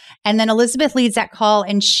done. And then Elizabeth leads that call,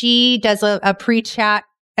 and she does a pre-chat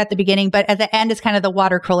at the beginning, but at the end is kind of the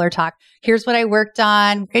water cooler talk. Here's what I worked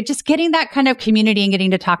on. Just getting that kind of community and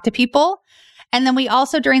getting to talk to people. And then we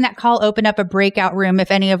also, during that call, open up a breakout room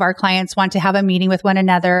if any of our clients want to have a meeting with one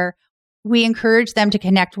another. we encourage them to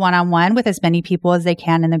connect one-on-one with as many people as they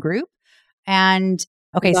can in the group. And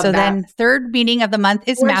okay, Love so that. then third meeting of the month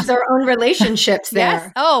is Forge their own relationships there.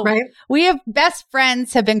 Yes. Oh, right. We have best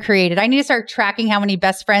friends have been created. I need to start tracking how many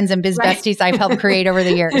best friends and biz besties I've helped create over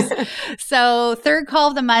the years. So third call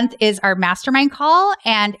of the month is our mastermind call.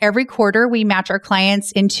 And every quarter we match our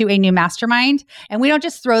clients into a new mastermind, and we don't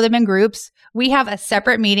just throw them in groups. We have a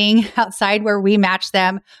separate meeting outside where we match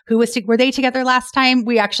them. Were they together last time?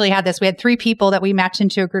 We actually had this. We had 3 people that we matched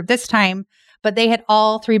into a group this time, but they had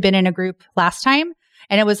all 3 been in a group last time.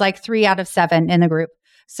 And it was like 3 out of 7 in the group.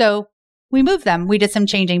 So we moved them. We did some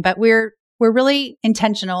changing, but we're really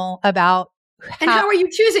intentional about how are you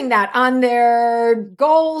choosing that? On their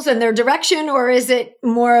goals and their direction, or is it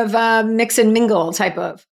more of a mix and mingle type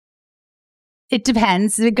of? It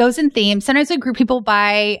depends. It goes in themes. Sometimes we group people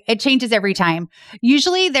by, it changes every time.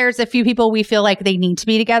 Usually there's a few people we feel like they need to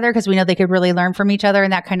be together because we know they could really learn from each other,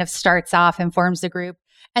 and that kind of starts off and forms the group.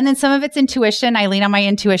 And then some of it's intuition. I lean on my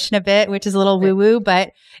intuition a bit, which is a little woo-woo,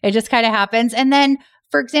 but it just kind of happens. And then,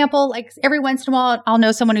 for example, like every once in a while, I'll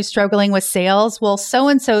know someone who's struggling with sales. Well,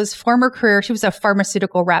 so-and-so's former career, she was a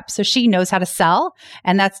pharmaceutical rep, so she knows how to sell.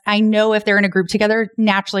 And I know if they're in a group together,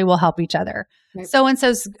 naturally we'll help each other. Right.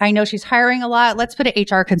 So-and-so's, I know she's hiring a lot. Let's put an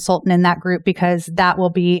HR consultant in that group because that will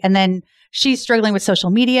be, and then she's struggling with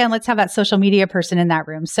social media, and let's have that social media person in that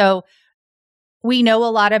room. So we know a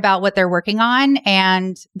lot about what they're working on.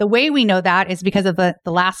 And the way we know that is because of the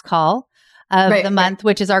last call of the month,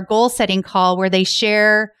 which is our goal setting call, where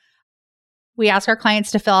we ask our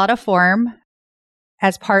clients to fill out a form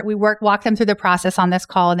as part, walk them through the process on this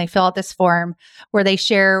call, and they fill out this form where they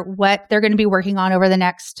share what they're going to be working on over the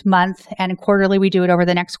next month. And quarterly, we do it over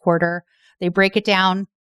the next quarter. They break it down,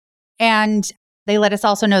 and they let us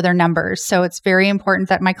also know their numbers. So it's very important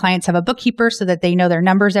that my clients have a bookkeeper so that they know their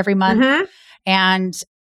numbers every month and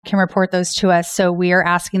can report those to us. So we are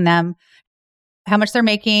asking them how much they're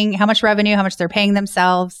making, how much revenue, how much they're paying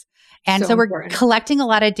themselves. And so we're collecting a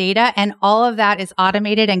lot of data, and all of that is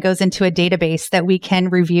automated and goes into a database that we can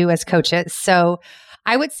review as coaches. So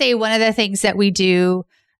I would say one of the things that we do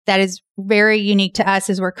that is very unique to us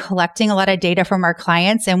is we're collecting a lot of data from our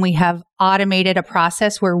clients, and we have automated a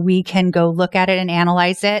process where we can go look at it and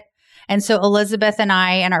analyze it. And so Elizabeth and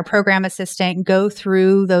I and our program assistant go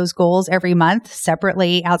through those goals every month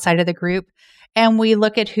separately outside of the group. And we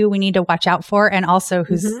look at who we need to watch out for and also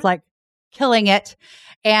who's like killing it.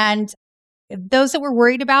 And those that we're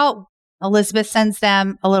worried about, Elizabeth sends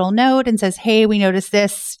them a little note and says, hey, we noticed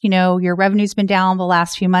this, your revenue's been down the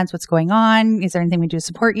last few months. What's going on? Is there anything we do to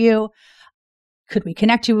support you? Could we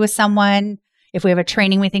connect you with someone? If we have a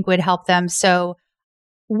training we think would help them. So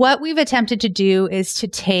what we've attempted to do is to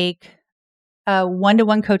take a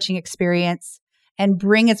one-to-one coaching experience and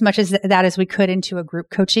bring as much as that as we could into a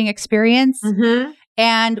group coaching experience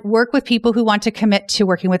and work with people who want to commit to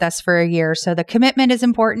working with us for a year. So the commitment is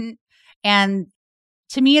important. And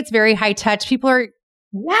to me, it's very high touch. People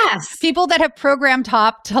that have program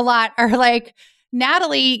topped a lot are like,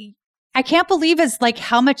 Natalie, I can't believe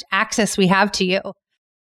how much access we have to you.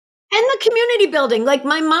 And the community building,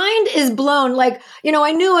 my mind is blown.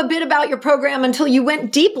 I knew a bit about your program until you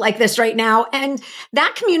went deep like this right now. And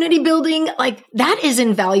that community building, that is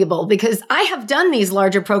invaluable, because I have done these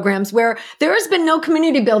larger programs where there has been no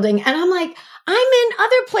community building. And I'm like, I'm in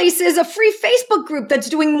other places, a free Facebook group that's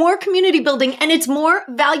doing more community building, and it's more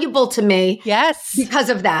valuable to me. Yes. Because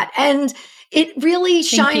of that. And it really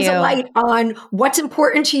shines a light on what's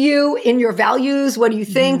important to you in your values. What do you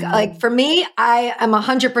think? For me, I am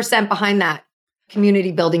 100% behind that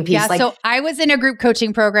community building piece. Yeah. So I was in a group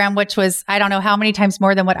coaching program, which was, I don't know how many times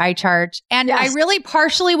more than what I charge. And I really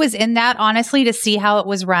partially was in that, honestly, to see how it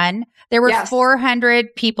was run. There were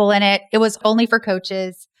 400 people in it. It was only for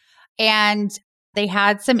coaches, and they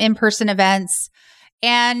had some in-person events,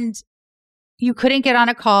 and you couldn't get on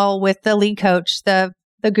a call with the lead coach, the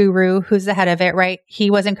guru who's the head of it, right?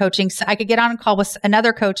 He wasn't coaching. So I could get on a call with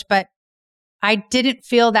another coach, but I didn't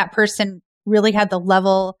feel that person really had the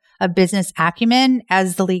level of business acumen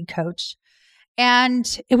as the lead coach.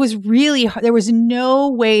 And it was really hard. There was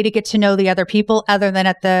no way to get to know the other people other than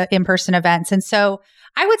at the in-person events. And so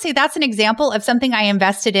I would say that's an example of something I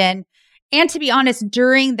invested in. And to be honest,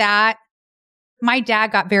 during that, my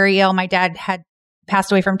dad got very ill. My dad had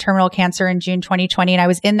passed away from terminal cancer in June 2020. And I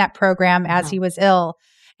was in that program as he was ill.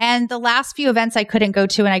 And the last few events I couldn't go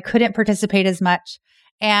to, and I couldn't participate as much.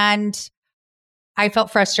 And I felt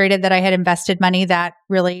frustrated that I had invested money that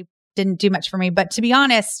really didn't do much for me. But to be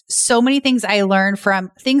honest, so many things I learned from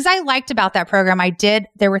things I liked about that program.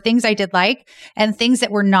 There were things I did like, and things that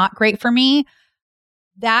were not great for me.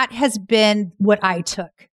 That has been what I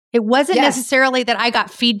took It wasn't necessarily that I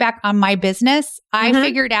got feedback on my business. I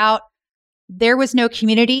figured out there was no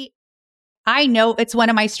community. I know it's one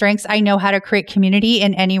of my strengths. I know how to create community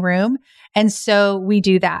in any room. And so we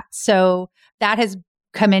do that. So that has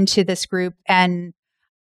come into this group. And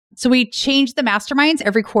so we change the masterminds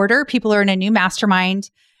every quarter. People are in a new mastermind.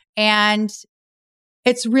 And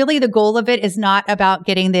it's really the goal of it is not about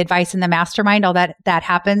getting the advice in the mastermind, all that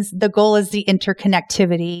happens. The goal is the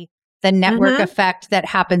interconnectivity, the network effect that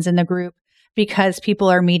happens in the group because people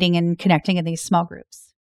are meeting and connecting in these small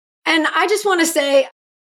groups. And I just want to say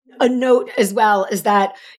a note as well is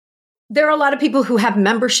that there are a lot of people who have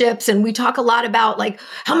memberships, and we talk a lot about like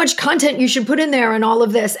how much content you should put in there and all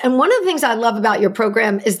of this. And one of the things I love about your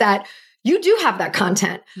program is that you do have that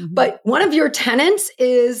content, but one of your tenets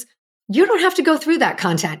is you don't have to go through that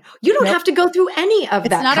content. You don't have to go through any of that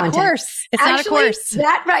content. It's not a course. It's not a course.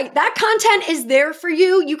 That content is there for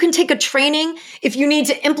you. You can take a training if you need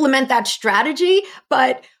to implement that strategy,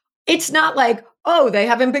 but it's not like, oh, they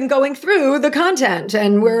haven't been going through the content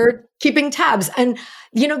and we're keeping tabs. And,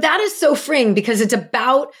 that is so freeing because it's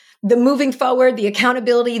about the moving forward, the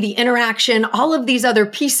accountability, the interaction, all of these other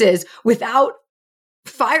pieces without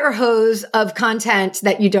fire hose of content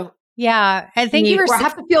that you don't. Yeah. I think you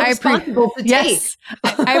have to feel responsible to take.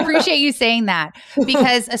 I appreciate you saying that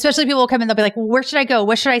because especially people will come in, they'll be like, well, where should I go?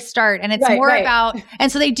 What should I start? And it's more about,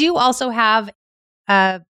 and so they do also have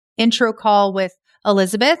a intro call with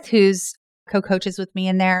Elizabeth, who's co-coaches with me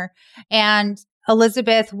in there. And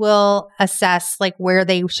Elizabeth will assess like where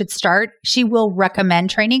they should start. She will recommend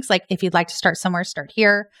trainings. Like if you'd like to start somewhere, start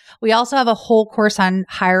here. We also have a whole course on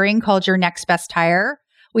hiring called Your Next Best Hire.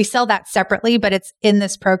 We sell that separately, but it's in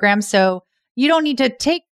this program. So you don't need to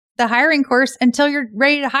take the hiring course until you're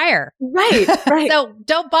ready to hire. Right. So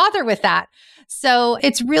don't bother with that. So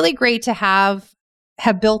it's really great to have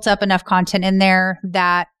built up enough content in there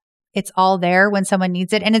that it's all there when someone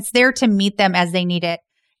needs it. And it's there to meet them as they need it.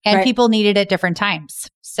 And people need it at different times.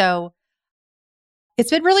 So it's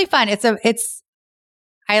been really fun.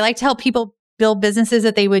 I like to help people build businesses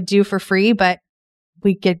that they would do for free, but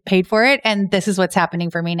we get paid for it. And this is what's happening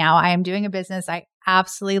for me now. I am doing a business. I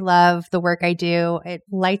absolutely love the work I do. It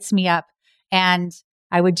lights me up and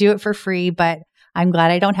I would do it for free, but I'm glad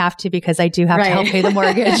I don't have to because I do have to help pay the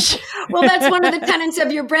mortgage. Well, that's one of the tenets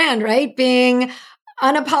of your brand, right? Being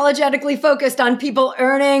unapologetically focused on people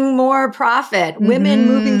earning more profit, women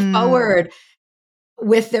moving forward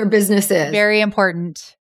with their businesses. Very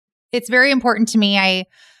important. It's very important to me.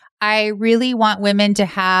 I really want women to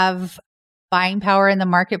have buying power in the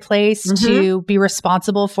marketplace, to be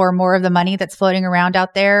responsible for more of the money that's floating around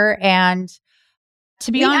out there. And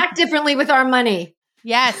to be honest, act differently with our money.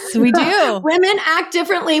 Yes, we do. Women act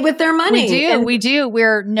differently with their money. We do.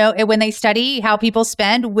 When they study how people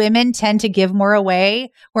spend, women tend to give more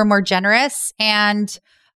away. We're more generous. And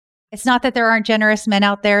it's not that there aren't generous men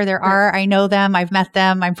out there. There are. I know them. I've met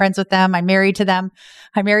them. I'm friends with them. I'm married to them.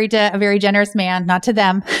 I'm married to a very generous man, not to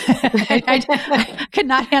them. I could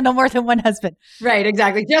not handle more than one husband. Right,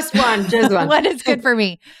 exactly. Just one. One is good for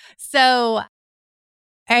me. So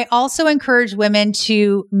I also encourage women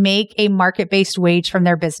to make a market-based wage from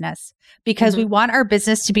their business because we want our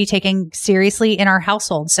business to be taken seriously in our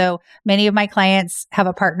household. So many of my clients have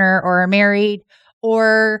a partner or are married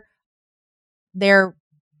or they're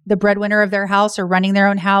the breadwinner of their house or running their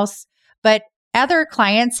own house. But other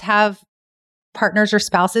clients have partners or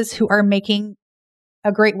spouses who are making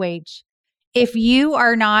a great wage. If you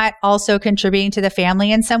are not also contributing to the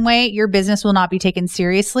family in some way, your business will not be taken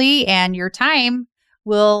seriously and your time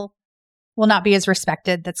will not be as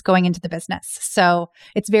respected that's going into the business. So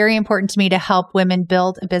it's very important to me to help women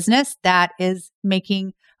build a business that is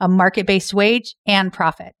making a market-based wage and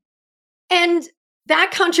profit. And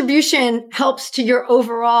that contribution helps to your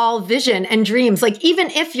overall vision and dreams. Like even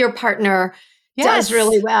if your partner does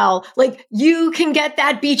really well, like you can get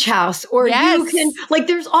that beach house or you can, like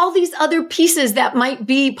there's all these other pieces that might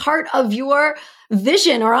be part of your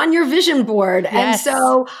vision or on your vision board. And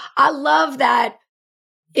so I love that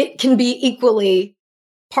it can be equally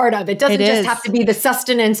part of it. Doesn't just have to be the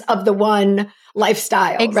sustenance of the one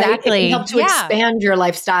lifestyle. Exactly. Right? It can help to expand your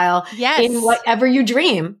lifestyle in whatever you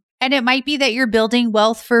dream. And it might be that you're building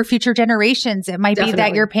wealth for future generations. It might be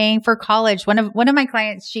that you're paying for college. One of my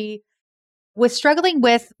clients, she was struggling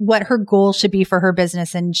with what her goal should be for her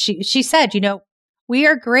business. And she said, we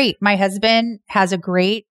are great. My husband has a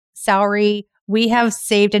great salary. We have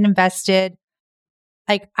saved and invested.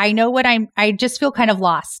 Like, I know I just feel kind of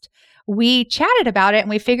lost. We chatted about it and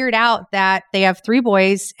we figured out that they have 3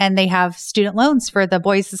 boys and they have student loans for the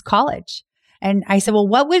boys' college. And I said, well,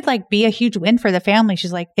 what would like be a huge win for the family?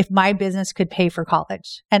 She's like, if my business could pay for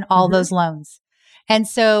college and all those loans. And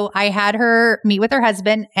so I had her meet with her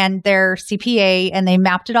husband and their CPA, and they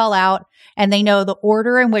mapped it all out, and they know the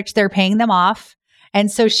order in which they're paying them off.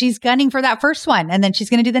 And so she's gunning for that first one, and then she's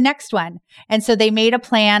going to do the next one. And so they made a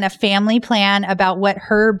plan, a family plan about what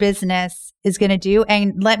her business is going to do.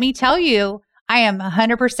 And let me tell you, I am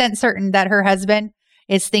 100% certain that her husband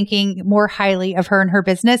is thinking more highly of her and her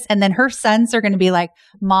business. And then her sons are going to be like,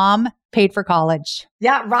 Mom paid for college.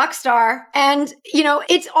 Yeah, rock star. And,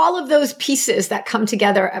 it's all of those pieces that come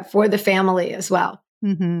together for the family as well.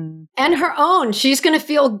 Mm-hmm. And her own. She's going to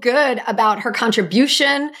feel good about her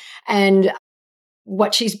contribution and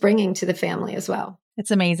what she's bringing to the family as well.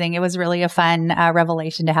 It's amazing. It was really a fun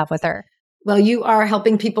revelation to have with her. Well, you are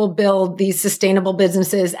helping people build these sustainable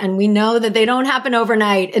businesses, and we know that they don't happen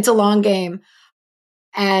overnight. It's a long game.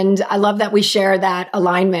 And I love that we share that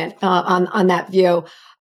alignment on that view.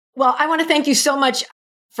 Well, I want to thank you so much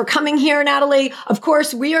for coming here, Natalie. Of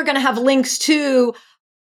course, we are going to have links to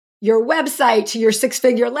your website, to your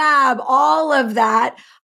six-figure lab, all of that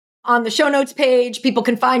on the show notes page. People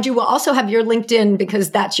can find you. We'll also have your LinkedIn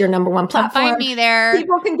because that's your number one platform. Find me there.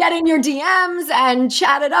 People can get in your DMs and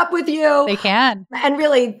chat it up with you. They can. And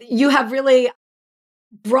really, you have really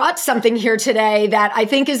brought something here today that I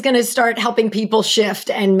think is going to start helping people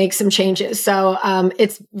shift and make some changes. So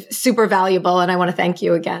it's super valuable. And I want to thank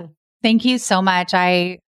you again. Thank you so much.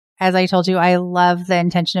 As I told you, I love the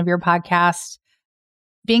intention of your podcast.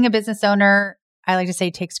 Being a business owner, I like to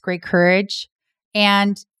say, takes great courage,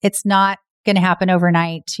 and it's not going to happen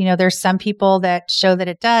overnight. There's some people that show that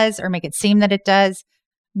it does or make it seem that it does.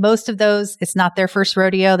 Most of those, it's not their first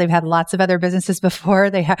rodeo. They've had lots of other businesses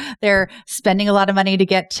before. They're spending a lot of money to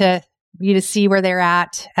get to you to see where they're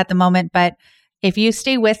at the moment. But if you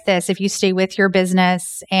stay with this, if you stay with your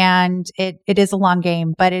business, and it is a long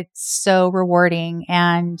game, but it's so rewarding.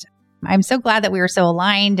 And I'm so glad that we were so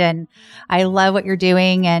aligned, and I love what you're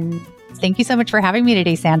doing. And thank you so much for having me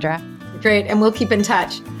today, Sandra. Great. And we'll keep in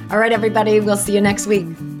touch. All right, everybody. We'll see you next week.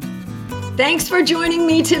 Thanks for joining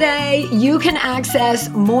me today. You can access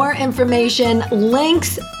more information,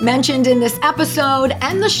 links mentioned in this episode,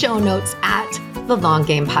 and the show notes at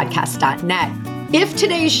thelonggamepodcast.net. If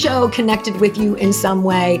today's show connected with you in some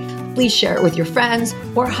way, please share it with your friends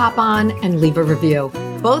or hop on and leave a review.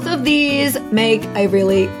 Both of these make a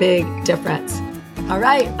really big difference. All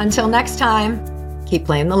right, until next time, keep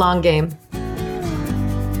playing the long game.